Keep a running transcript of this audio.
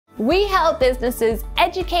We help businesses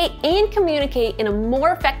educate and communicate in a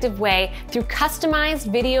more effective way through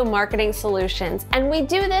customized video marketing solutions, and we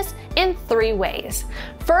do this in 3 ways.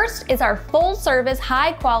 First is our full-service,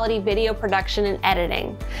 high-quality video production and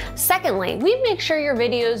editing. Secondly, we make sure your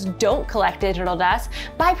videos don't collect digital dust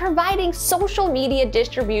by providing social media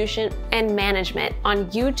distribution and management on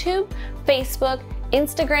YouTube, Facebook,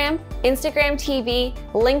 Instagram, Instagram TV,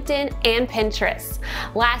 LinkedIn, and Pinterest.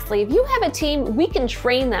 Lastly, if you have a team, we can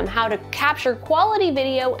train them how to capture quality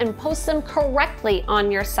video and post them correctly on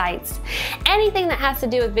your sites. Anything that has to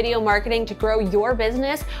do with video marketing to grow your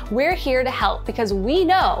business, we're here to help because we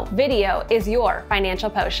know video is your financial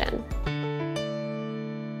potion.